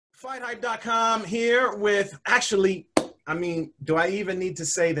FightHype.com here with, actually, do I even need to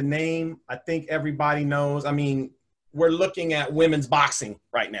say the name? I think everybody knows. We're looking at women's boxing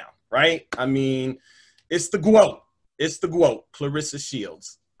right now, right? It's the GWOAT. It's the GWOAT, Claressa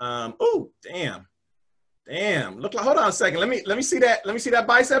Shields. Oh, damn. Look like, hold on a second. Let me see that. Let me see that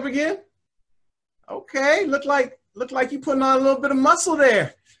bicep again. Okay, look like you putting on a little bit of muscle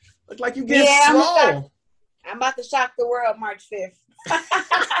there. Look like you getting swole. I'm about to shock the world March 5th.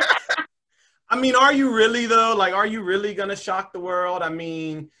 Are you really though? Like, are you really gonna shock the world?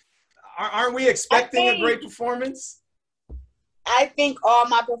 Aren't we expecting a great performance? I think all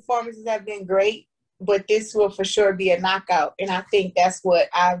my performances have been great, but this will for sure be a knockout. And I think that's what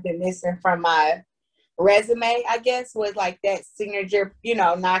I've been missing from my resume, I guess, was like that signature,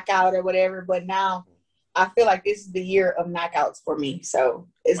 knockout or whatever. But now I feel like this is the year of knockouts for me. So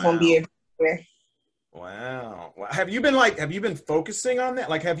it's gonna be everywhere. Wow. Have you been focusing on that?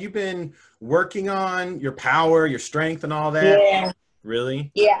 Like, have you been working on your power, your strength and all that? Yeah.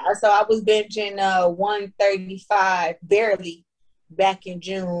 Really? Yeah. So I was benching 135 barely back in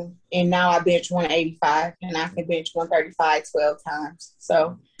June, and now I bench 185, and I can bench 135 12 times.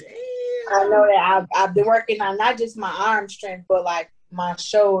 So damn. I know that I've been working on not just my arm strength, but like my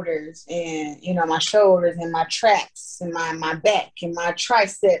shoulders and, my shoulders and my traps and my back and my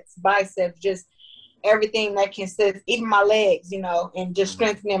triceps, biceps, just everything that consist, even my legs, and just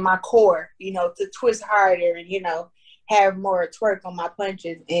strengthening my core, to twist harder and, have more twerk on my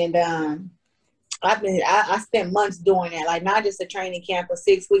punches. And I spent months doing that, like not just a training camp for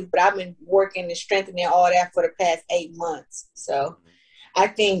 6 weeks, but I've been working and strengthening all that for the past 8 months. So I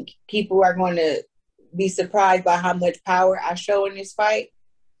think people are going to be surprised by how much power I show in this fight.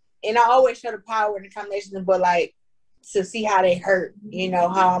 And I always show the power in the combination, but like, to see how they hurt,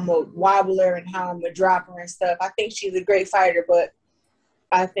 how I'm a wobbler and how I'm a dropper and stuff. I think she's a great fighter, but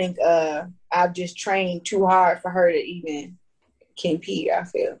I think I've just trained too hard for her to even compete, I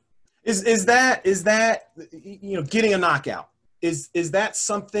feel. Is that getting a knockout? Is that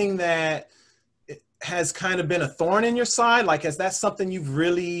something that has kind of been a thorn in your side? Like, is that something you've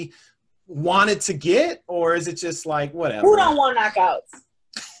really wanted to get, or is it just like whatever? Who don't want knockouts?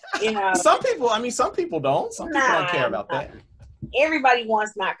 Some people don't. Some people don't care about that. Everybody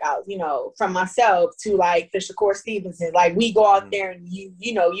wants knockouts, from myself to like the Shakur Stevenson. Like, we go out there and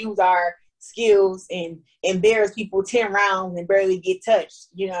use our skills and embarrass people 10 rounds and barely get touched.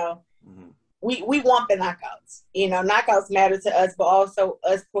 We want the knockouts. Knockouts matter to us, but also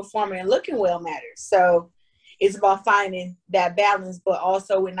us performing and looking well matters. So it's about finding that balance, but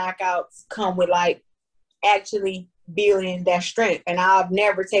also with knockouts come with like actually building that strength. And I've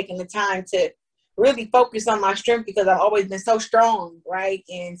never taken the time to really focus on my strength because I've always been so strong, right?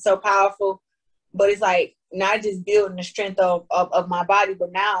 And so powerful. But it's like not just building the strength of my body,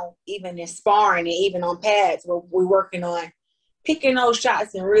 but now even in sparring and even on pads, we're working on picking those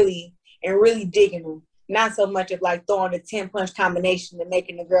shots and really digging them. Not so much of like throwing a 10-punch combination and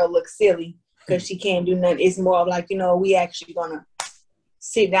making the girl look silly because she can't do nothing. It's more of like, we actually gonna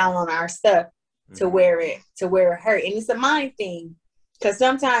sit down on our stuff to where it hurt. And it's a mind thing. Because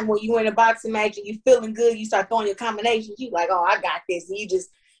sometimes when you in a boxing match and you feeling good, you start throwing your combinations, you like, oh, I got this. And you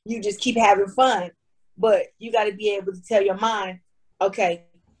just keep having fun. But you got to be able to tell your mind, okay,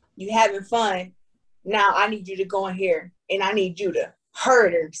 you having fun. Now I need you to go in here and I need you to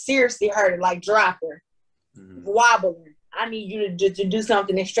hurt her, seriously hurt her, like drop her, wobble her. I need you to do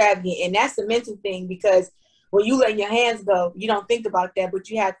something extravagant. And that's a mental thing, because when you let your hands go, you don't think about that, but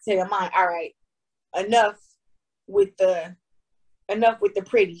you have to tell your mind, all right, enough with the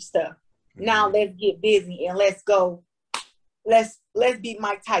pretty stuff. Now let's get busy and let's go. Let's be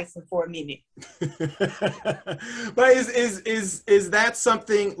Mike Tyson for a minute. But is that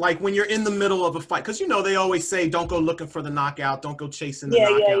something like when you're in the middle of a fight? Because they always say don't go looking for the knockout, don't go chasing the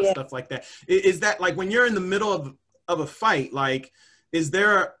knockout, stuff like that. Is that like when you're in the middle of a fight? Like, is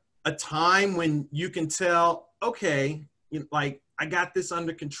there a time when you can tell, okay, like I got this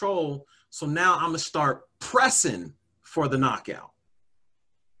under control, so now I'm gonna start pressing for the knockout?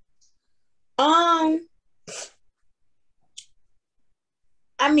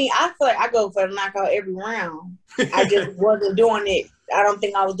 I feel like I go for the knockout every round. I just wasn't doing it. I don't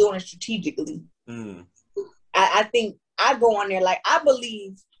think I was doing it strategically. I think I go on there like, I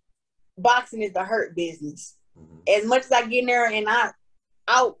believe boxing is a hurt business. As much as I get in there and I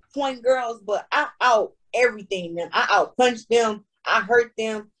out point girls, but I out everything them. I out punch them. I hurt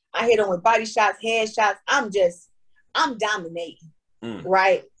them. I hit them with body shots, head shots. I'm dominating,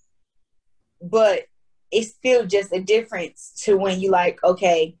 right? But it's still just a difference to when you like,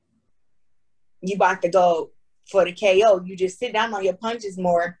 okay, you about to go for the KO. You just sit down on your punches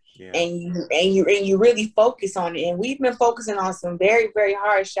more, Yeah. and you really focus on it. And we've been focusing on some very, very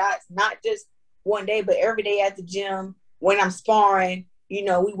hard shots, not just one day, but every day at the gym when I'm sparring. You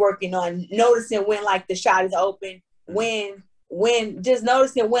know, we working on noticing when like the shot is open, when just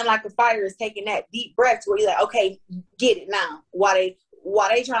noticing when like a fighter is taking that deep breath where you're like, okay, get it now. While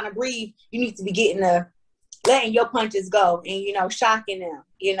they trying to breathe, you need to be letting your punches go and, you know, shocking them,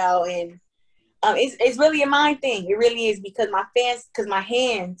 you know. And it's really a mind thing. It really is, because my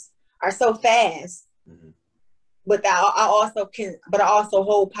hands are so fast, but I also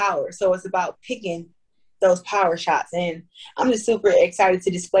hold power. So it's about picking those power shots. And I'm just super excited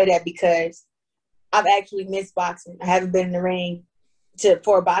to display that, because I've actually missed boxing. I haven't been in the ring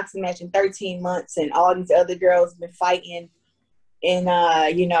for a boxing match in 13 months, and all these other girls have been fighting.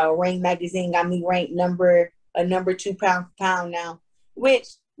 And you know, Ring Magazine got me ranked number 2 pound for pound now, which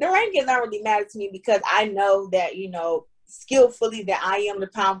the rankings don't really matter to me, because I know that, you know, skillfully that I am the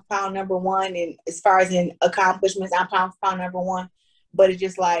pound for pound number 1, and as far as in accomplishments, I'm pound for pound number 1. But it's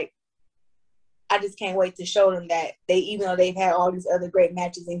just like, I just can't wait to show them that even though they've had all these other great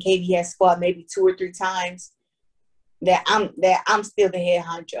matches, and Katie has fought maybe 2 or 3 times, that I'm still the head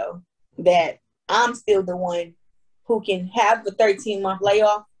honcho, that I'm still the one who can have the 13-month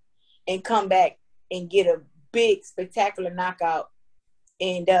layoff and come back and get a big, spectacular knockout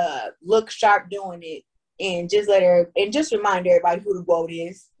and look sharp doing it, and just remind everybody who the GOAT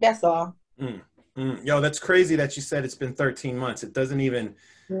is. That's all. Yo, that's crazy that you said it's been 13 months. It doesn't even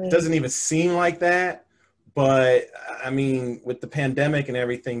seem like that. But I mean, with the pandemic and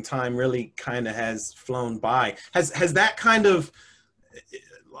everything, time really kind of has flown by. Has that kind of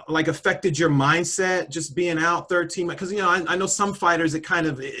like affected your mindset, just being out 13 months? Because, you know, I know some fighters,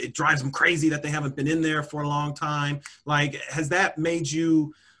 it drives them crazy that they haven't been in there for a long time. Like, has that made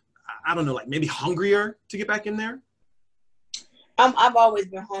you, I don't know, like maybe hungrier to get back in there? I've always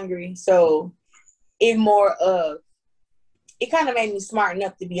been hungry. So it kind of made me smart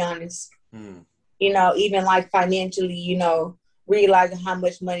enough, to be honest. You know, even like financially, you know, realizing how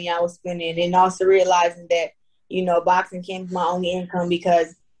much money I was spending, and also realizing that, you know, boxing can't be my only income,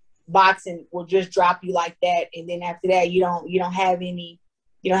 because boxing will just drop you like that, and then after that you don't have any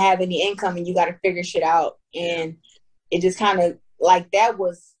income, and you got to figure shit out. And it just kind of like, that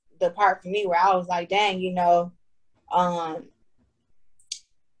was the part for me where I was like, dang, you know, I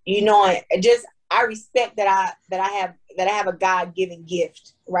respect that I have a God-given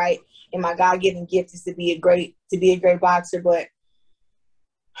gift, right? And my God-given gift is to be a great boxer. But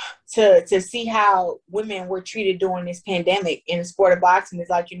to see how women were treated during this pandemic in the sport of boxing is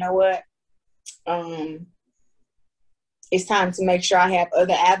like, you know what? It's time to make sure I have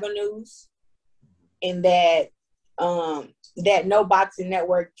other avenues, and that no boxing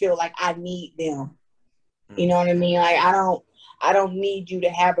network feel like I need them. You know what I mean? Like, I don't need you to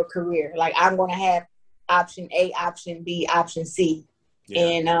have a career. Like, I'm going to have option A, option B, option C. Yeah.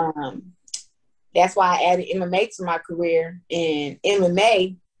 And that's why I added MMA to my career. And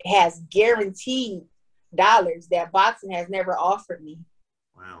MMA has guaranteed dollars that boxing has never offered me.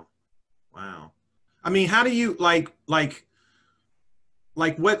 Wow. I mean, how do you like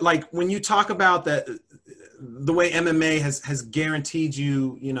when you talk about the way MMA has guaranteed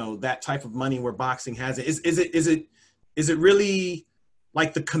you, you know, that type of money where boxing hasn't, is it really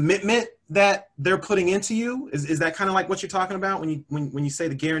like the commitment that they're putting into you? Is that kind of like what you're talking about when you say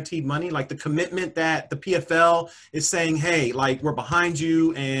the guaranteed money, like the commitment that the PFL is saying, hey, like, we're behind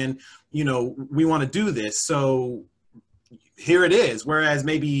you, and, you know, we want to do this, so here it is. Whereas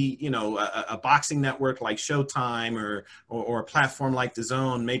maybe, you know, a boxing network like Showtime or a platform like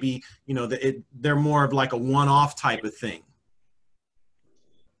DAZN, maybe, you know, they're more of like a one-off type of thing.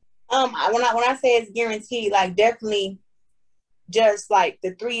 When I say it's guaranteed, like, definitely just like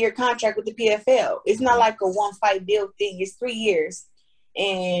the 3-year contract with the PFL. It's not like a one fight deal thing. It's 3 years.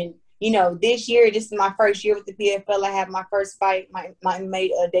 And, you know, this is my first year with the PFL. I have my first fight, my MMA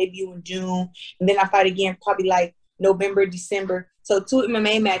debut in June. And then I fight again probably like November, December. So 2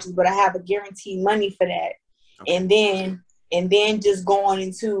 MMA matches, but I have a guaranteed money for that. Okay. And then just going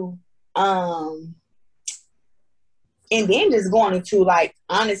into like,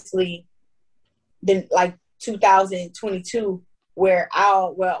 honestly, then like 2022, where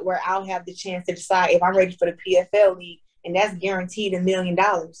I'll have the chance to decide if I'm ready for the PFL league, and that's guaranteed $1 million.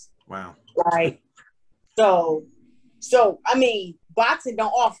 Wow. Like, so I mean, boxing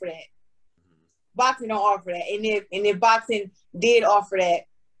don't offer that. And if boxing did offer that,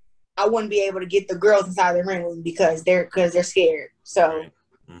 I wouldn't be able to get the girls inside the ring with me because they're scared. So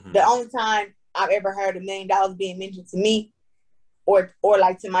the only time I've ever heard $1 million being mentioned to me or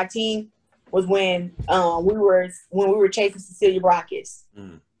like to my team was when we were chasing Cecilia Brackets.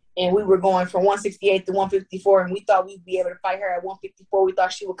 And we were going from 168 to 154, and we thought we'd be able to fight her at 154. We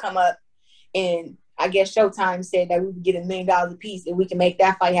thought she would come up, and I guess Showtime said that we would get $1 million a piece and we can make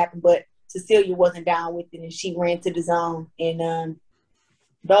that fight happen. But Cecilia wasn't down with it, and she ran to the zone. And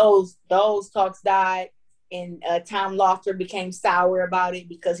those talks died, and Tom Lofter became sour about it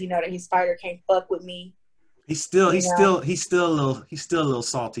because he know that his fighter can't fuck with me. He's still a little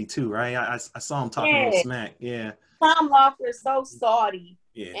salty too, right? I saw him talking a little smack. Yeah. Tom Lofter is so salty.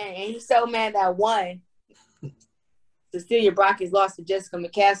 Yeah. And he's so mad that one. Cecilia Brackets lost to Jessica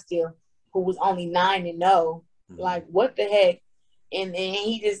McCaskill, who was only 9-0. Like, what the heck? And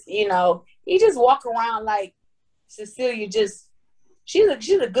he just, he just walk around like Cecilia she's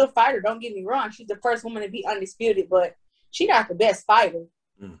a good fighter, don't get me wrong. She's the first woman to be undisputed, but she's not the best fighter.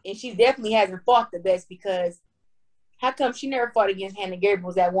 And she definitely hasn't fought the best, because how come she never fought against Hannah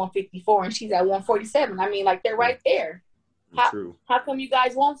Gabriels at 154 and she's at 147? I mean, like, they're right there. How come you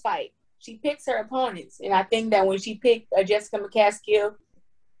guys won't fight? She picks her opponents. And I think that when she picked Jessica McCaskill,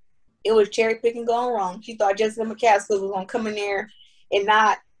 it was cherry picking going wrong. She thought Jessica McCaskill was going to come in there and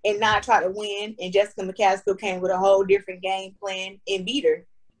not try to win. And Jessica McCaskill came with a whole different game plan and beat her.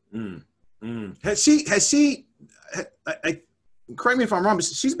 Has she correct me if I'm wrong, but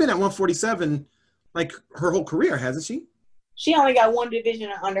she's been at 147 like her whole career, hasn't she? She only got one division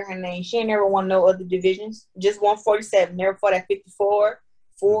under her name. She ain't never won no other divisions. Just 147. Never fought at 54,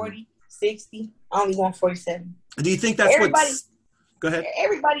 40, 60. Only 147. Do you think that's Go ahead.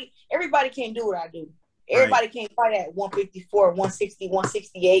 Everybody can't do what I do. Everybody can't fight at 154, 160,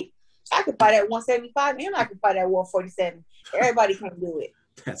 168. I could fight at 175 and I could fight at 147. Everybody can't do it.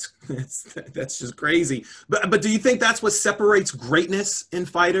 That's just crazy. But do you think that's what separates greatness in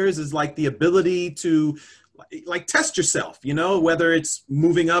fighters, is like the ability to like test yourself, whether it's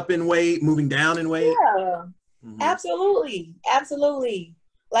moving up in weight, moving down in weight? Yeah, absolutely.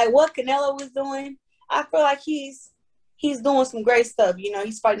 Like what Canelo was doing, I feel like he's doing some great stuff.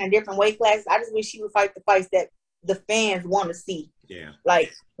 He's fighting in different weight classes. I just wish he would fight the fights that the fans want to see. Yeah.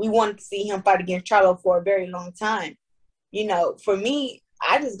 Like, we wanted to see him fight against Charlo for a very long time. For me,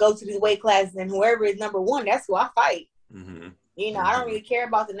 I just go to these weight classes, and whoever is number one, that's who I fight. I don't really care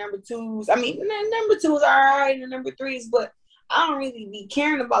about the number twos. I mean, the number twos are all right, and the number threes, but I don't really be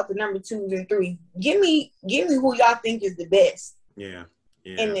caring about the number twos and threes. Give me who y'all think is the best. Yeah.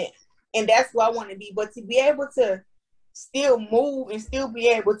 And that's who I want to be. But to be able to still move and still be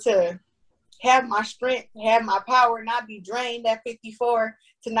able to have my strength, have my power, not be drained at 54,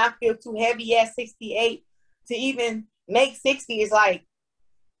 to not feel too heavy at 68, to even make 60 is like,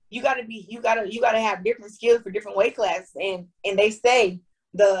 you gotta have different skills for different weight classes. And they say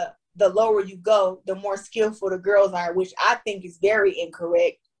the lower you go, the more skillful the girls are, which I think is very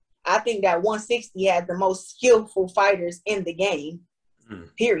incorrect. I think that 160 has the most skillful fighters in the game,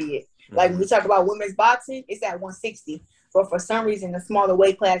 period. Like when we talk about women's boxing, it's at 160. But for some reason, the smaller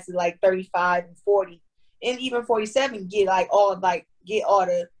weight classes like 35 and 40, and even 47 get all the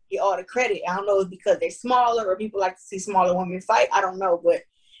credit. I don't know if it's because they're smaller or people like to see smaller women fight. I don't know, but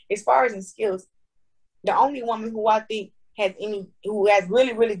as far as in skills, the only woman who I think who has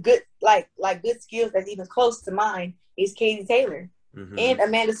really, really good like good skills that's even close to mine is Katie Taylor and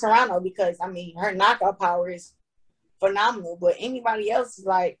Amanda Serrano, because I mean her knockout power is phenomenal. But anybody else is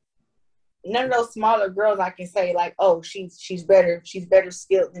like, none of those smaller girls I can say like, oh, she's better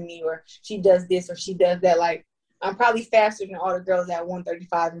skilled than me, or she does this or she does that. Like, I'm probably faster than all the girls at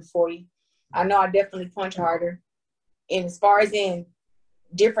 135 and 40. I know I definitely punch harder. And as far as in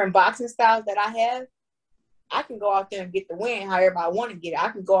different boxing styles that I have, I can go out there and get the win however I want to get it. I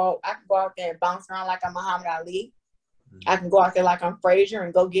can go out there and bounce around like I'm Muhammad Ali. I can go out there like I'm Frazier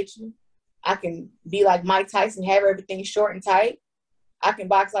and go get you. I can be like Mike Tyson, have everything short and tight. I can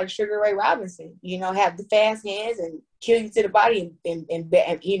box like Sugar Ray Robinson, have the fast hands and kill you to the body and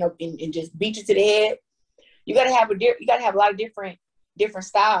just beat you to the head. You gotta have a lot of different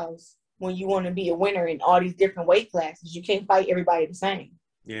styles when you want to be a winner in all these different weight classes. You can't fight everybody the same.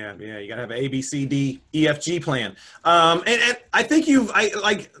 Yeah, you gotta have an A, B, C, D, E, F, G plan. And I think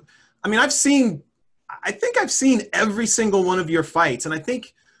I've seen every single one of your fights, and I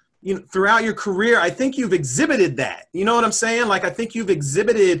think throughout your career, I think you've exhibited that. You know what I'm saying? Like, I think you've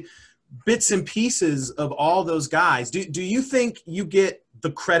exhibited bits and pieces of all those guys. Do you think you get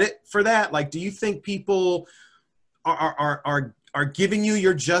the credit for that? Like, do you think people are giving you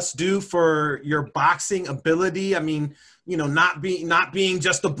your just due for your boxing ability? I mean, not being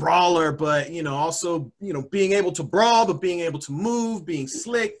just a brawler, but also being able to brawl, but being able to move, being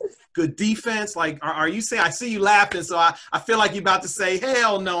slick, good defense? Like, are you saying, I see you laughing, so I feel like you're about to say,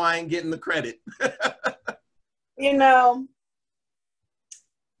 hell no, I ain't getting the credit. You know,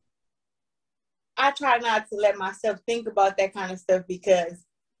 I try not to let myself think about that kind of stuff because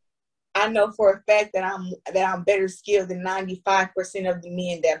I know for a fact that I'm better skilled than 95% of the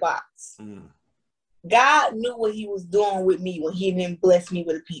men that box. God knew what he was doing with me when he didn't bless me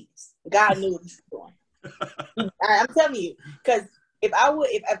with a penis. God knew what he was doing. I'm telling you, because if I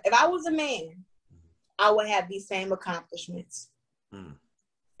was a man, I would have these same accomplishments.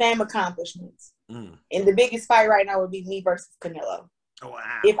 Same accomplishments. And the biggest fight right now would be me versus Canelo.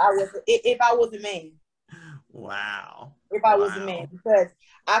 Wow. If I was a man. Wow. If I was a man, because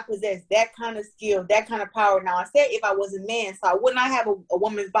I possess that kind of skill, that kind of power. Now I said if I was a man, so I would not have a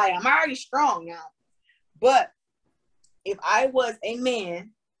woman's body. I'm already strong now. But if I was a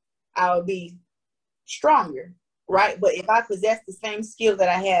man, I would be stronger, right? But if I possess the same skills that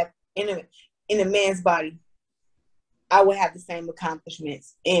I have in a man's body, I would have the same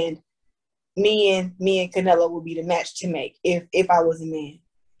accomplishments. And me and Canelo would be the match to make if I was a man.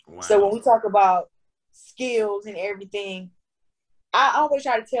 Wow. So when we talk about skills and everything, I always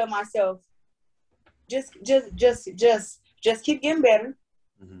try to tell myself, just keep getting better.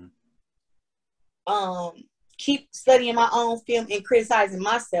 Keep studying my own film and criticizing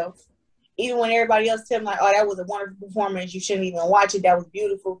myself. Even when everybody else tells me like, oh, that was a wonderful performance, you shouldn't even watch it, that was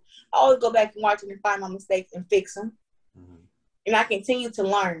beautiful. I always go back and watch it and find my mistakes and fix them. And I continue to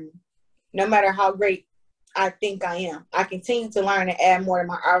learn, no matter how great I think I am. I continue to learn and add more to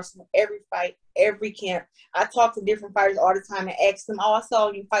my arsenal every fight, every camp. I talk to different fighters all the time and ask them, oh, I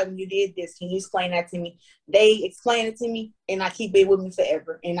saw you fight when you did this. Can you explain that to me? They explain it to me, and I keep it with me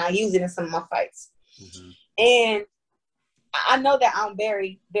forever. And I use it in some of my fights. And I know that I'm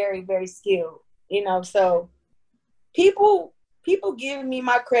very, very, very skilled, you know, so people give me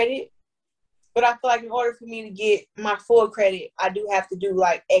my credit, but I feel like in order for me to get my full credit, I do have to do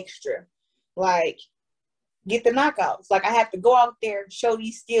like extra, like get the knockouts. Like I have to go out there, show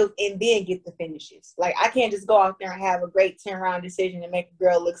these skills, and then get the finishes. Like I can't just go out there and have a great 10-round decision and make a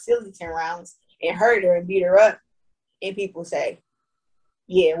girl look silly 10 rounds and hurt her and beat her up. And people say,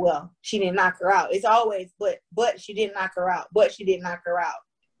 yeah, well, she didn't knock her out. It's always, but she didn't knock her out. But she didn't knock her out.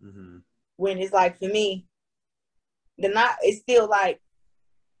 When it's like, for me, it's still like,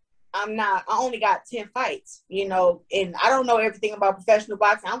 I only got 10 fights, you know, and I don't know everything about professional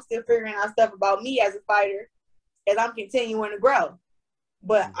boxing. I'm still figuring out stuff about me as a fighter as I'm continuing to grow.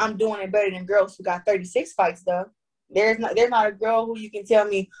 But I'm doing it better than girls who got 36 fights, though. There's not a girl who you can tell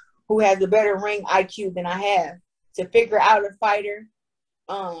me who has a better ring IQ than I have to figure out a fighter.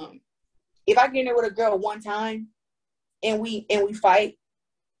 If I get in there with a girl one time and we fight,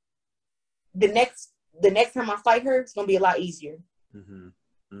 the next time I fight her, it's gonna be a lot easier.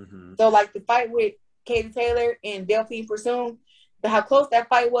 So like the fight with Katie Taylor and Delphine Pursoon, how close that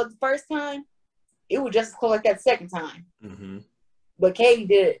fight was the first time, it was just as close like that the second time. But Katie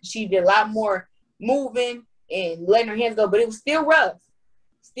did a lot more moving and letting her hands go, but it was still rough,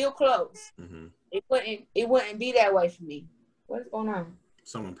 still close. It wouldn't be that way for me. What is going on?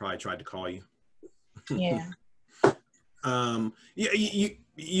 Someone probably tried to call you. Yeah.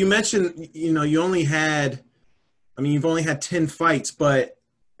 You mentioned, you know, you've only had 10 fights, but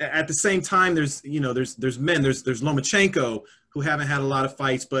at the same time, there's men, there's Lomachenko who haven't had a lot of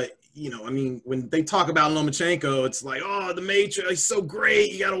fights, but you know, I mean, when they talk about Lomachenko, it's like, oh, the Matrix, he's so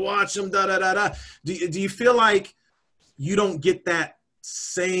great, you got to watch him, da da da da. Do you feel like you don't get that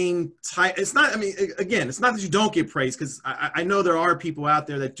same type? It's not, I mean, again, it's not that you don't get praise, because I know there are people out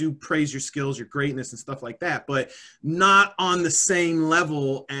there that do praise your skills, your greatness and stuff like that, but not on the same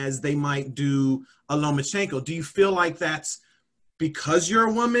level as they might do a Lomachenko. Do you feel like that's because you're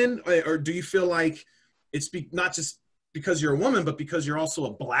a woman, or do you feel like it's not just because you're a woman, but because you're also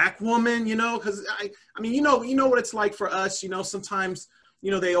a Black woman, you know? Because I mean, you know what it's like for us, you know, sometimes,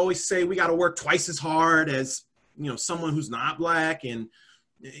 you know, they always say we got to work twice as hard as, you know, someone who's not Black. And,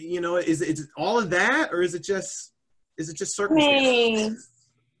 you know, is it all of that, or is it just circumstances?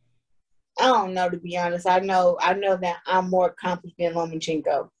 I don't know, to be honest. I know that I'm more accomplished than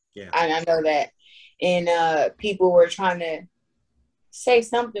Lomachenko. Yeah. I know that. And people were trying to say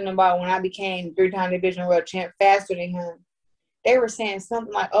something about when I became 3-time division world champ faster than him. They were saying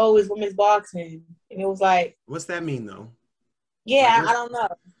something like, oh, it's women's boxing. And it was like, what's that mean though? Yeah, like I don't know.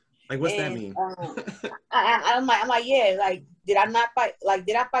 Like, what's that mean? I'm like, yeah, like, did I not fight? Like,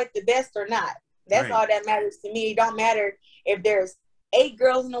 did I fight the best or not? That's right. All that matters to me. It don't matter if there's 8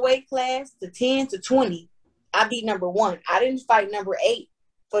 girls in the weight class to 10 to 20. I beat number 1. I didn't fight number 8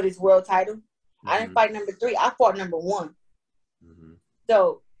 for this world title. I didn't fight number 3. I fought number 1.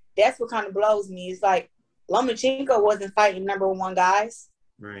 So that's what kind of blows me. It's like Lomachenko wasn't fighting #1 guys.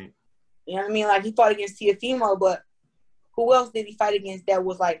 Right. You know what I mean? Like he fought against Teofimo, but who else did he fight against that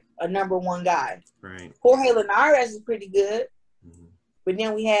was like a #1 guy? Right. Jorge Linares is pretty good. Mm-hmm. But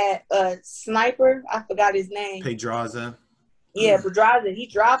then we had a sniper. I forgot his name. Pedraza. Yeah, Pedraza. He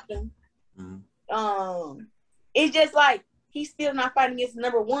dropped him. Mm-hmm. It's just like he's still not fighting against the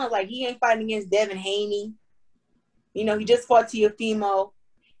 #1. Like he ain't fighting against Devin Haney. You know, he just fought Teofimo.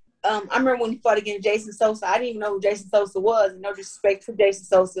 I remember when he fought against Jason Sosa. I didn't even know who Jason Sosa was. No disrespect for Jason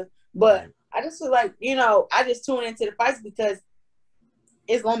Sosa, but I just feel like, you know, I just tune into the fights because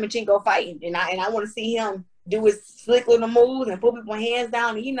it's Lomachenko fighting, and I want to see him do his slick little moves and put people's hands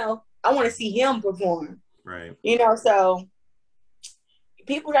down. And, you know, I want to see him perform. Right. You know, so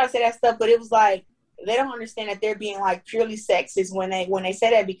people try to say that stuff, but it was like they don't understand that they're being like purely sexist when they say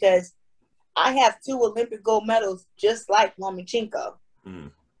that, because I have 2 Olympic gold medals just like Lomachenko.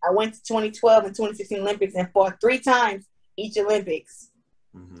 Mm. I went to 2012 and 2016 Olympics and fought 3 times each Olympics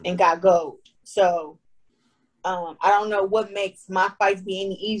and got gold. So I don't know what makes my fights be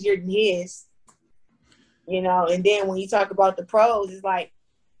any easier than his. You know, and then when you talk about the pros, it's like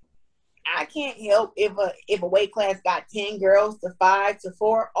I can't help if a weight class got 10 girls to 5 to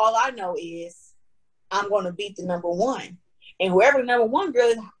 4. All I know is I'm going to beat the #1, and whoever the #1 girl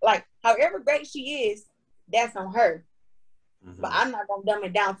is, like however great she is, that's on her. But I'm not gonna dumb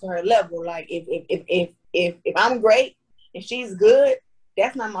it down to her level. Like if I'm great and she's good,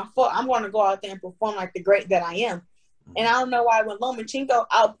 that's not my fault. I'm gonna go out there and perform like the great that I am. And I don't know why when Lomachenko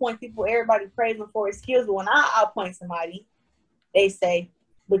outpoint people, everybody praise him for his skills. But when I outpoint somebody, they say,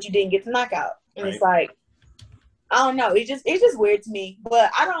 "But you didn't get the knockout." And It's like, I don't know. It's just weird to me.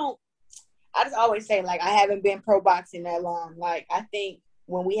 But I just always say, like, I haven't been pro boxing that long. Like, I think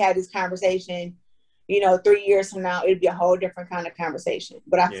when we had this conversation, you know, 3 years from now, it'd be a whole different kind of conversation.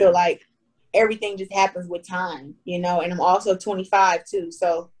 But I feel like everything just happens with time, you know, and I'm also 25 too.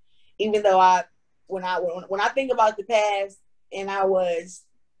 So even though when I think about the past and I was,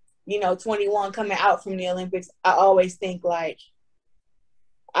 you know, 21 coming out from the Olympics, I always think like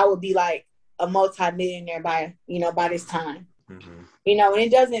I would be like a multi-millionaire by this time, you know, and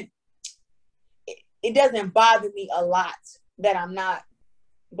it doesn't bother me a lot that I'm not.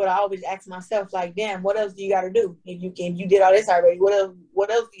 But I always ask myself, like, damn, what else do you got to do? If you did all this already, what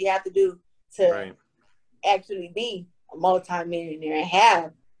else do you have to do to actually be a multi-millionaire and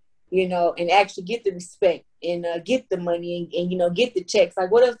have, you know, and actually get the respect and get the money and you know, get the checks?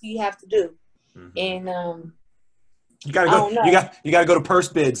 Like, what else do you have to do? And you gotta go. You gotta go to purse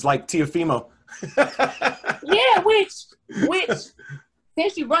bids like Teofimo. Yeah, which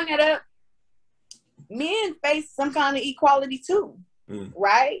since you brought that up, men face some kind of equality too.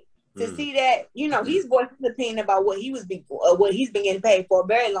 Right? To see that, you know, he's voiced his opinion about what he's been getting paid for a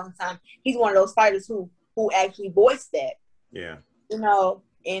very long time. He's one of those fighters who actually voiced that. Yeah. You know,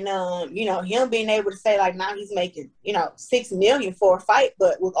 and you know, him being able to say like now he's making, you know, $6 million for a fight,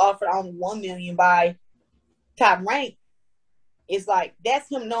 but was offered only $1 million by Top Rank. It's like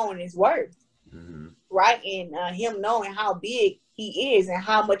that's him knowing his worth. Right? And him knowing how big he is and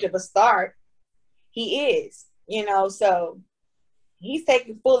how much of a star he is, you know, so he's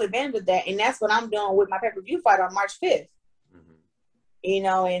taking full advantage of that, and that's what I'm doing with my pay-per-view fight on March 5th. You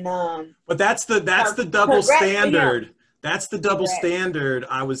know, and but that's the double standard. That's the double standard.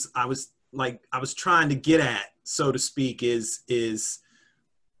 I was trying to get at, so to speak. Is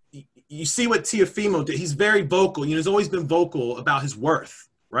you see what Teofimo did? He's very vocal. You know, he's always been vocal about his worth,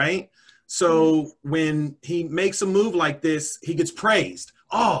 right? So when he makes a move like this, he gets praised.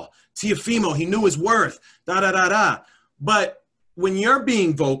 Oh, Teofimo, he knew his worth. Da da da da. But when you're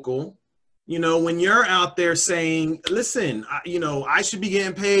being vocal, you know, when you're out there saying, listen, you know, I should be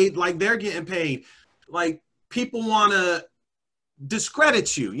getting paid like they're getting paid, like people want to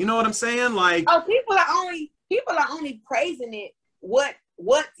discredit you. You know what I'm saying? Like, oh, people are only praising it what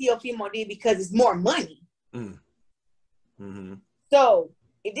Teofimo did because it's more money. So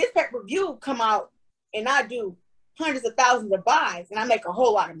if this pay-per-view come out and I do hundreds of thousands of buys and I make a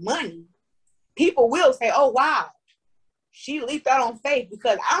whole lot of money, people will say, oh, wow, she leaped out on faith,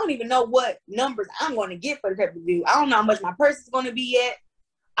 because I don't even know what numbers I'm going to get for the pay-per-view. I don't know how much my purse is going to be yet.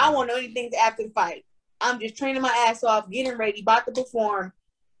 I won't know anything after the fight. I'm just training my ass off, getting ready, about to perform,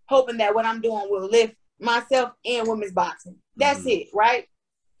 hoping that what I'm doing will lift myself and women's boxing. That's it, right?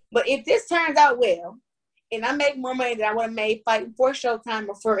 But if this turns out well, and I make more money than I would have made fighting for Showtime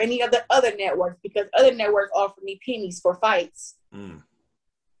or for any of the other networks, because other networks offer me pennies for fights.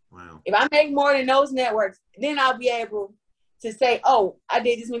 Wow. If I make more than those networks, then I'll be able to say, oh, I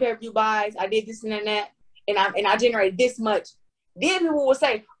did this many pay-per-view buys, I did this and that, and I generated this much. Then people will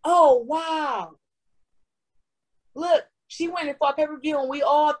say, oh, wow. Look, she went and fought pay-per-view and we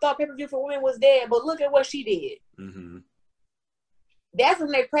all thought pay-per-view for women was dead, but look at what she did. Mm-hmm. That's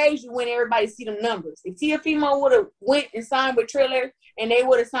when they praise you when everybody see them numbers. If Teofimo would have went and signed with Triller and they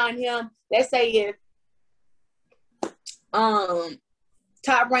would have signed him, let's say if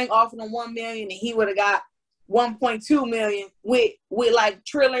Top Rank offered him $1 million and he would have got $1.2 million with like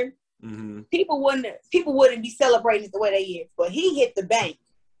Triller, mm-hmm. people wouldn't be celebrating it the way they is. But he hit the bank.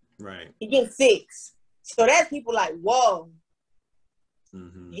 Right. He getting 6. So that's people like, whoa.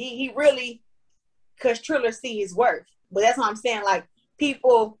 Mm-hmm. He really, because Triller see his worth. But that's what I'm saying. Like,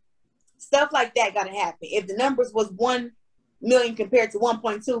 people, stuff like that got to happen. If the numbers was 1 million compared to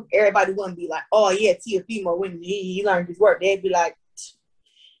 1.2, everybody wouldn't be like, oh, yeah, Teofimo, when he learned his work. They'd be like,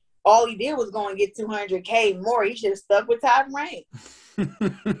 all he did was go and get 200K more. He should have stuck with Top Rank.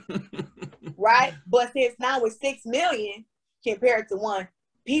 Right? But since now it's 6 million compared to 1,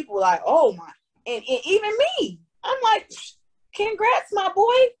 people like, oh, my. And even me, I'm like, congrats, my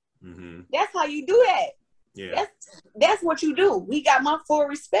boy. Mm-hmm. That's how you do that. Yeah. That's what you do. We got my full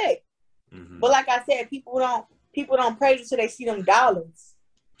respect. Mm-hmm. But like I said, people don't praise you till they see them dollars.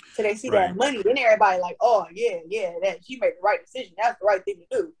 Till they see that money. Then everybody like, oh yeah, that she made the right decision. That's the right thing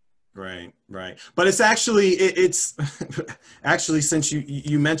to do. Right. But it's actually it's actually, since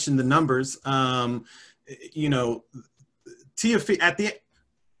you mentioned the numbers, you know, Tia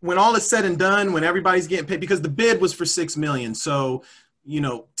when all is said and done, when everybody's getting paid, because the bid was for 6 million, so you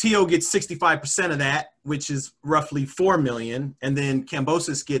know, Tio gets 65% of that, which is roughly 4 million, and then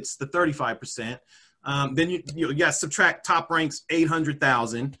Kambosos gets the 35%. Then you got to subtract Top Rank's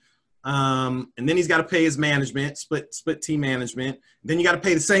 800,000, and then he's got to pay his management, split team management. Then you got to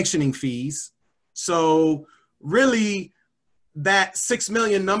pay the sanctioning fees. So really, that 6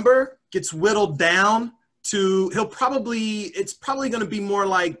 million number gets whittled down to it's probably going to be more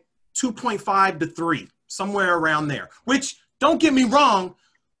like 2.5 to 3, somewhere around there. Which, don't get me wrong,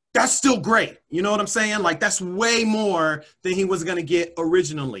 that's still great. You know what I'm saying? Like, that's way more than he was going to get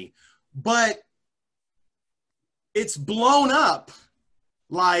originally. But it's blown up.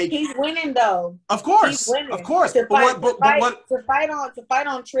 Like, he's winning though. Of course. To fight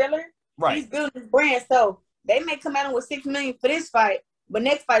on Triller, right? He's building his brand. So they may come at him with 6 million for this fight, but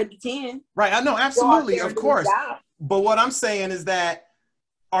next fight will be 10. Right. I know, absolutely, of course. But what I'm saying is that,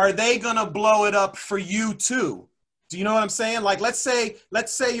 are they gonna blow it up for you too? Do you know what I'm saying? Like, let's say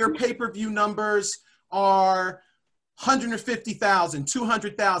your pay-per-view numbers are 150,000,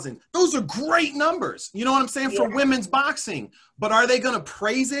 200,000. Those are great numbers. You know what I'm saying? For women's boxing. But are they going to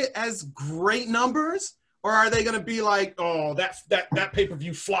praise it as great numbers? Or are they going to be like, oh, that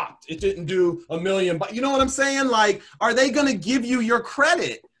pay-per-view flopped. It didn't do 1 million. But you know what I'm saying? Like, are they going to give you your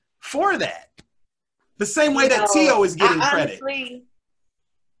credit for that? The same way that Tio is getting credit.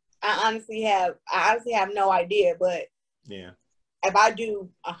 I honestly have no idea, but yeah, if I do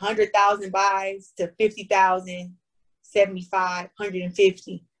 100,000 buys to 50,000, 75,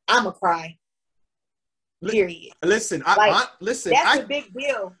 150, I'ma cry. Period. Listen, that's a big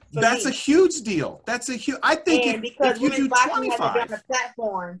deal. That's a huge deal. That's a huge. I think if you do 25 on the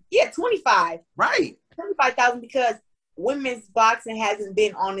platform, 25, right, 25,000, because women's boxing hasn't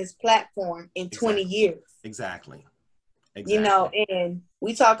been on this platform in 20 years. Exactly. You know, and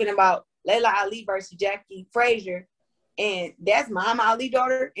we talking about Layla Ali versus Jackie Frazier, and that's Muhammad Ali's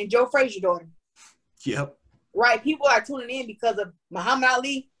daughter and Joe Frazier's daughter. Yep. Right. People are tuning in because of Muhammad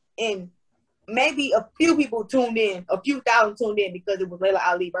Ali, and maybe a few people tuned in, a few thousand tuned in because it was Layla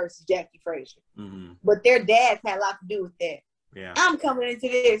Ali versus Jackie Frazier. Mm-hmm. But their dads had a lot to do with that. Yeah. I'm coming into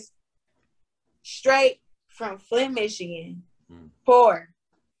this straight from Flint, Michigan. Poor.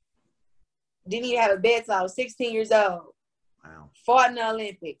 Didn't even have a bed till I was 16 years old. Wow. Fought in the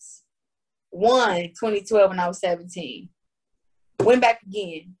Olympics. Won 2012 when I was 17. Went back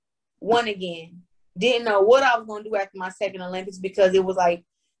again. Won again. Didn't know what I was going to do after my second Olympics because it was like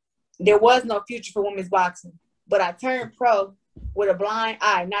there was no future for women's boxing. But I turned pro with a blind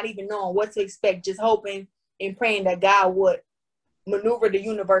eye, not even knowing what to expect, just hoping and praying that God would maneuver the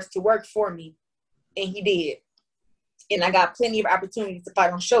universe to work for me. And he did. And I got plenty of opportunities to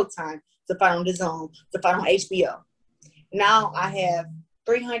fight on Showtime, to fight on DAZN, to fight on HBO. Now I have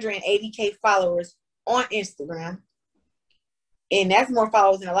 380K followers on Instagram. And that's more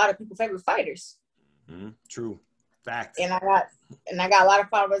followers than a lot of people's favorite fighters. Mm-hmm. True. Fact. And I got a lot of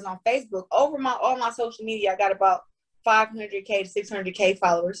followers on Facebook. Over all my social media, I got about 500K to 600K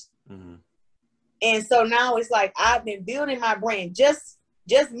followers. Mm-hmm. And so now it's like I've been building my brand, just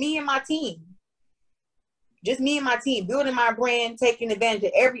me and my team. Just me and my team, building my brand, taking advantage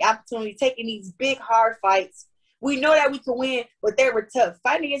of every opportunity, taking these big, hard fights We know that we could win, but they were tough.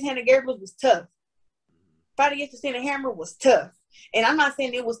 Fighting against Hannah Gabriel was tough. Fighting against Christina Hammer was tough. And I'm not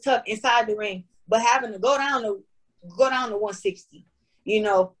saying it was tough inside the ring, but having to go down to 160, you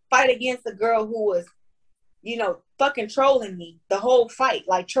know, fight against a girl who was, you know, fucking trolling me the whole fight,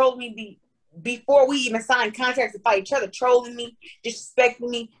 like trolling me before we even signed contracts to fight each other, trolling me, disrespecting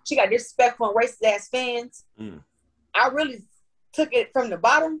me. She got disrespectful and racist ass fans. I really took it from the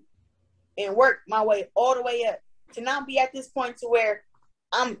bottom and worked my way all the way up to now be at this point to where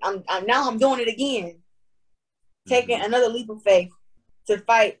I'm doing it again, taking another leap of faith to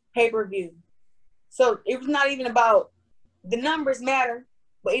fight pay-per-view. So it was not even about the numbers matter,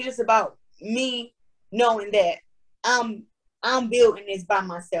 but it's just about me knowing that I'm building this by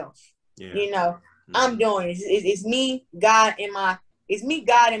myself. Yeah. You know, I'm doing it. It's me, God, and my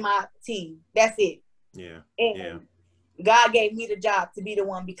team. That's it. Yeah. And God gave me the job to be the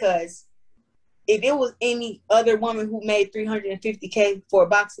one, because if it was any other woman who made $350K for a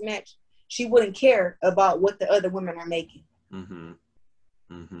boxing match, she wouldn't care about what the other women are making. She'd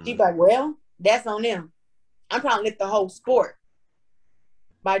be like, well, that's on them. I'm trying to lift the whole sport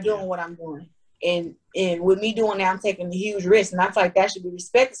by doing what I'm doing. And with me doing that, I'm taking a huge risk, and I feel like that should be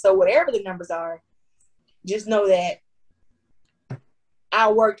respected. So whatever the numbers are, just know that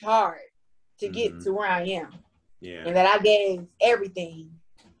I worked hard to get to where I am. Yeah. And that I gave everything.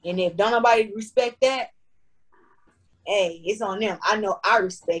 And if don't nobody respect that, hey, it's on them. I know I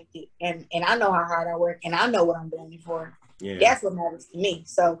respect it, and I know how hard I work, and I know what I'm doing it for. Yeah. That's what matters to me.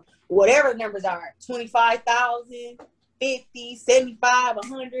 So whatever the numbers are, 25,000, 50, 75,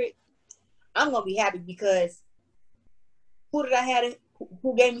 100, I'm gonna be happy, because who did I have?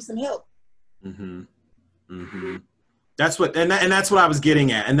 Who gave me some help? That's what, and that's what I was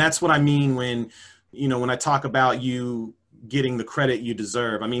getting at, and that's what I mean when, you know, when I talk about you getting the credit you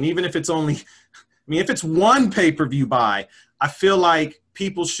deserve. I mean, even if it's only, if it's one pay-per-view buy, I feel like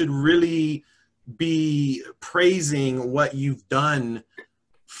people should really be praising what you've done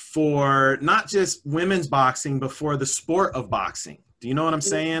for not just women's boxing, but for the sport of boxing. Do you know what I'm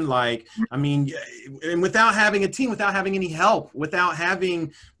saying? Like, I mean, and without having a team, without having any help, without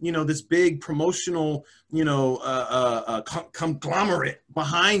having, you know, this big promotional, you know, conglomerate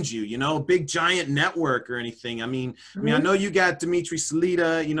behind you, you know, big giant network or anything. I mean, I know you got Dimitri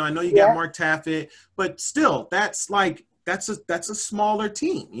Salita, you know, I know you got Mark Taffet, but still, that's like, that's a smaller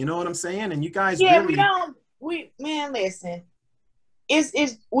team. You know what I'm saying? And you guys really... man, listen,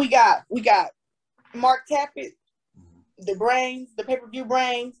 we got Mark Taffet, the brains, the pay-per-view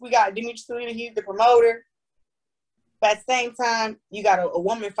brains. We got Dimitri Salita, he's the promoter. But at the same time, you got a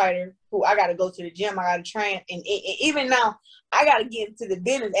woman fighter who I got to go to the gym, I got to train. And even now, I got to get into the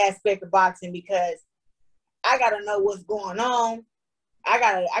business aspect of boxing, because I got to know what's going on. I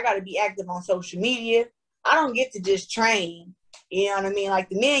got to be active on social media. I don't get to just train. You know what I mean? Like,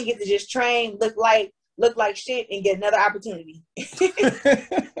 the men get to just train, look like shit, and get another opportunity.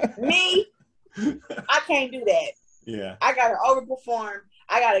 Me, I can't do that. Yeah. I gotta overperform.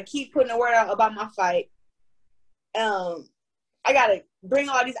 I gotta keep putting the word out about my fight. I gotta bring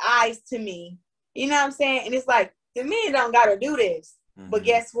all these eyes to me. You know what I'm saying? And it's like, the men don't gotta do this. But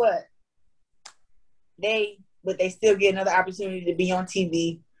guess what? They still get another opportunity to be on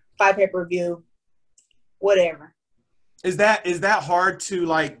TV, fight pay-per-view, whatever. Is that hard to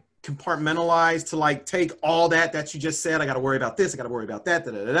like compartmentalize, to like take all that you just said? I gotta worry about this, I gotta worry about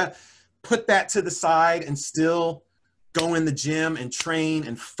that, put that to the side and still go in the gym and train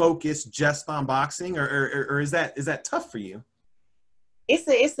and focus just on boxing, or is that tough for you?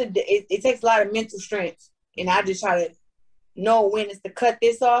 It takes a lot of mental strength, and I just try to know when it's to cut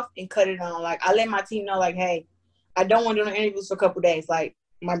this off and cut it on. Like, I let my team know, like, hey, I don't want to do no interviews for a couple of days. Like,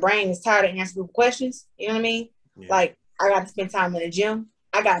 my brain is tired of answering questions. You know what I mean? Yeah. Like, I got to spend time in the gym.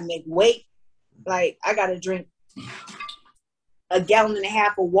 I got to make weight. Like, I got to drink 1.5 gallons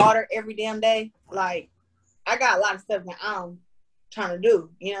of water every damn day. Like, I got a lot of stuff that I'm trying to do.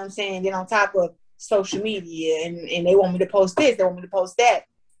 You know what I'm saying? Then on top of social media, and they want me to post this, they want me to post that.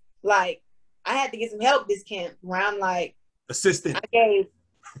 Like, I had to get some help this camp where I'm like, assistant.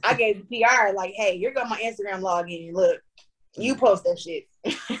 I gave the PR, like, hey, here go my Instagram login. Look, you post that shit.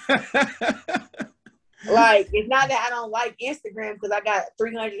 Like, it's not that I don't like Instagram, because I got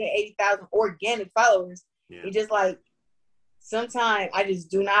 380,000 organic followers. Yeah. It's just like, sometimes I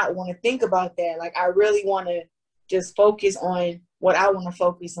just do not want to think about that. Like, I really want to just focus on what I want to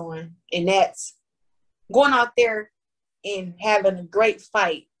focus on. And that's going out there and having a great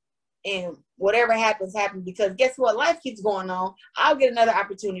fight. And whatever happens, happens. Because guess what? Life keeps going on. I'll get another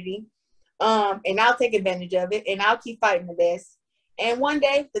opportunity. And I'll take advantage of it. And I'll keep fighting the best. And one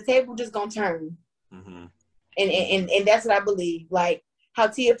day, the table just going to turn. And that's what I believe. Like how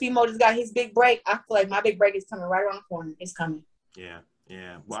Tiafimo just got his big break. I feel like my big break is coming right around the corner. It's coming. Yeah.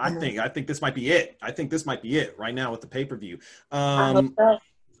 Yeah. Well, I think this might be it. I think this might be it right now with the pay-per-view. I hope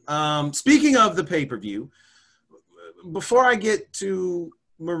so. Speaking of the pay-per-view, before I get to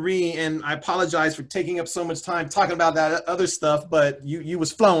Marie, and I apologize for taking up so much time talking about that other stuff, but you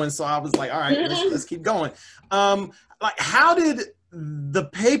was flowing, so I was like, all right, let's keep going. Like, how did the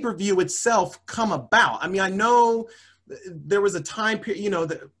pay-per-view itself come about? I mean, I know there was a time period, you know,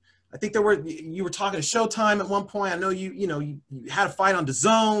 that I think you were talking to Showtime at one point. I know you had a fight on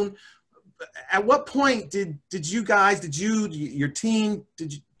DAZN. At what point did you your team,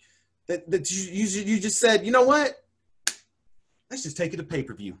 you just said, you know what? Let's just take it to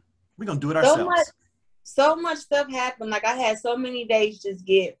pay-per-view. We're going to do it ourselves. So much stuff happened. Like, I had so many days just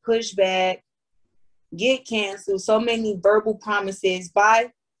get pushed back, get canceled, so many verbal promises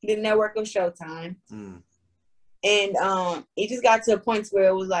by the network of Showtime. And it just got to a point where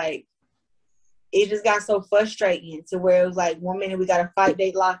it was like, it just got so frustrating to where it was like, 1 minute we got a fight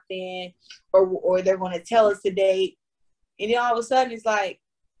date locked in, or they're going to tell us the date. And then all of a sudden it's like,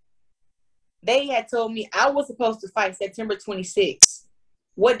 they had told me I was supposed to fight September 26th.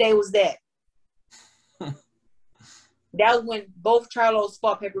 What day was that? That was when both Charlos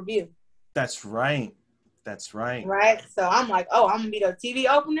fought pay-per-view. That's right. Right? So I'm like, oh, I'm going to be the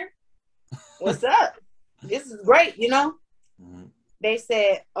TV opener? What's up? This is great, you know? They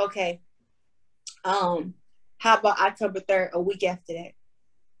said, okay, how about October 3rd, a week after that?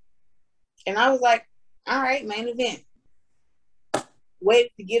 And I was like, all right, main event.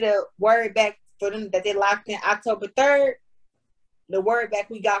 Wait to get a word back for them that they locked in October 3rd. The word back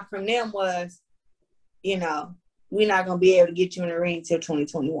we got from them was, you know, we're not going to be able to get you in the ring till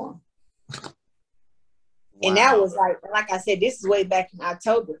 2021. Wow. And that was like I said, this is way back in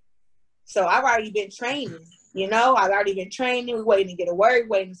October. So I've already been training, you know, We're waiting to get a word,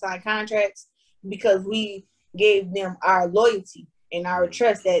 waiting to sign contracts, because we gave them our loyalty and our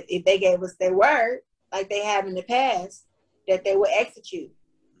trust that if they gave us their word, like they have in the past, that they would execute,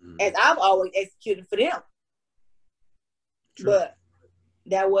 as I've always executed for them. True. But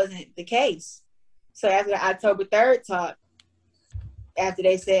that wasn't the case. So after the October 3rd talk, after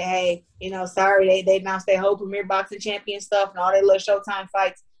they said, hey, you know, sorry, they announced their whole Premier Boxing Champion stuff and all their little Showtime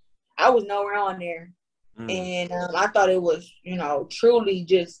fights, I was nowhere on there. And I thought it was, you know, truly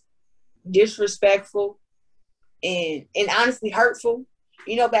just disrespectful and honestly hurtful.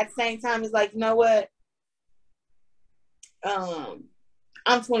 You know, but at the same time, it's like, you know what?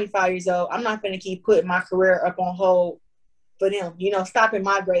 I'm 25 years old. I'm not going to keep putting my career up on hold for them, you know, stopping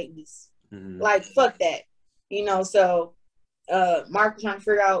my greatness. Like, fuck that. You know, so Mark was trying to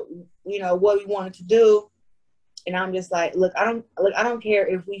figure out, you know, what we wanted to do. And I'm just like, look, I don't care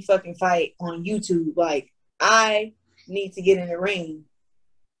if we fucking fight on YouTube. Like, I need to get in the ring.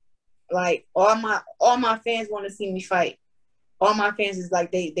 Like, all my fans want to see me fight. All my fans is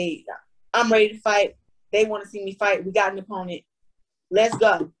like, I'm ready to fight. They want to see me fight. We got an opponent. Let's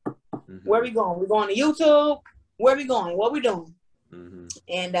go. Where we going? We're going to YouTube. Where we going? What we doing?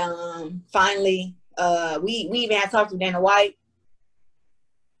 And finally, we even had talked to Dana White.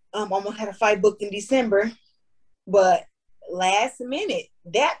 Almost had a fight booked in December, but last minute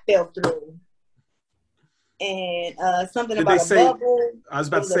that fell through. And something did about a bubble. I was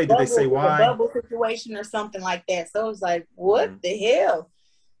about to say, did they say why? A bubble situation or something like that. So it was like, what the hell?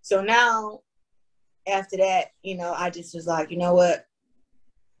 So now, after that, you know, I just was like, you know what?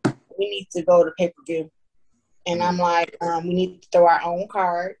 We need to go to pay-per-view. And I'm like, we need to throw our own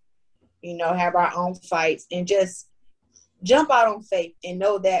card, you know, have our own fights, and just jump out on faith and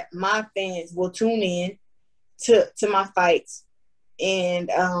know that my fans will tune in to my fights.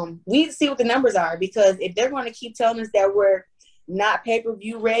 And we need to see what the numbers are, because if they're going to keep telling us that we're not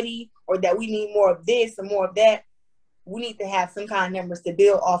pay-per-view ready, or that we need more of this or more of that, we need to have some kind of numbers to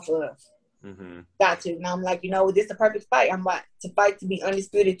build off of. Got to. And I'm like, you know, this is the perfect fight. I'm about to fight to be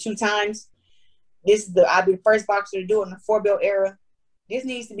undisputed 2 times. I'll be the first boxer to do it in the 4-belt era. This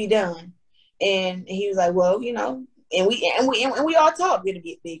needs to be done. And he was like, well, you know, and we all talk. We're gonna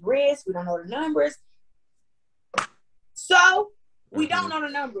get big risks. We don't know the numbers. So we don't know the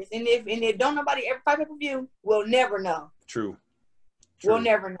numbers. And if don't nobody ever fight pay-per-view, we'll never know. True. We'll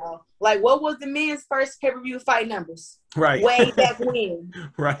never know. Like, what was the men's first pay-per-view fight numbers? Right. Way back when.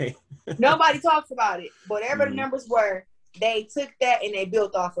 Right. Nobody talks about it. But whatever the numbers were, they took that and they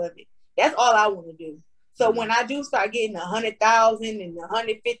built off of it. That's all I want to do. So when I do start getting 100,000 and the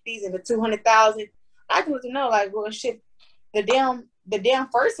 150s and the 200,000, I can know, like, well, shit, the damn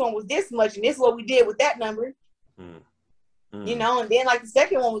first one was this much, and this is what we did with that number. You know, and then like the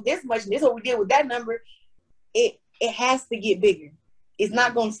second one was this much, and this is what we did with that number. it has to get bigger. It's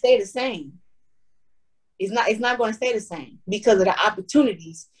not going to stay the same. It's not going to stay the same because of the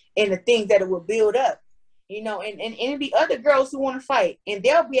opportunities and the things that it will build up, you know, and it'll be other girls who want to fight, and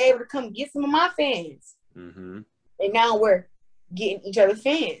they'll be able to come get some of my fans. Mm-hmm. And now we're getting each other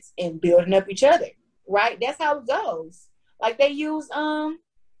fans and building up each other, right? That's how it goes. Like they use Deontay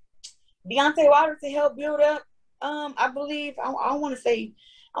Wilder to help build up, I believe, I want to say,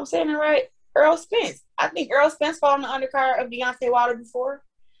 I'm saying it right, Earl Spence. I think Earl Spence fought on the undercard of Deontay Wilder before.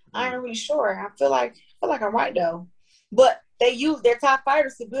 I ain't really sure. I feel like I'm right though. But they use their top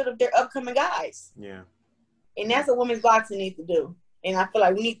fighters to build up their upcoming guys. Yeah. And that's what women's boxing needs to do. And I feel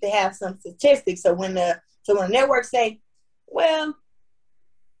like we need to have some statistics. So when the networks say, well,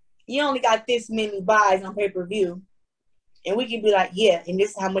 you only got this many buys on pay-per-view, and we can be like, yeah, and this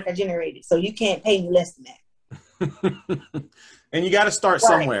is how much I generated. So you can't pay me less than that. And you got to start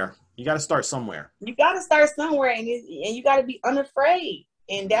somewhere. You got to start somewhere. You got to start somewhere, and you got to be unafraid.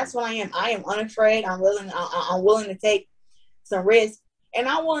 And that's what I am. I am unafraid. I'm willing to take some risk, and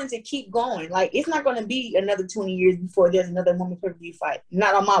I'm willing to keep going. Like, it's not going to be another 20 years before there's another women's pay-per-view fight.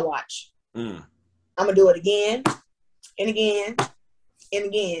 Not on my watch. I'm going to do it again and again and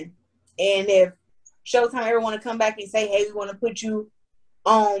again. And if Showtime ever want to come back and say, hey, we want to put you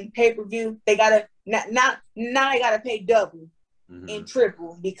on pay-per-view, they got to, now they got to pay double and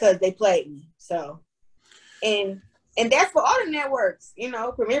triple because they played me. So, and that's for all the networks. You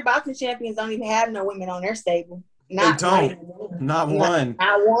know, Premier Boxing Champions don't even have no women on their stable. Not one.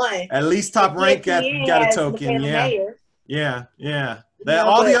 At least Top Rank got a token. Yeah.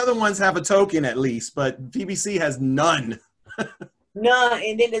 All the other ones have a token at least, but PBC has none. None.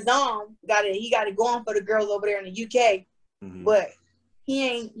 And then the Zom got to go on for the girls over there in the UK, but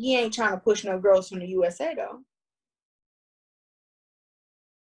he ain't trying to push no girls from the USA though.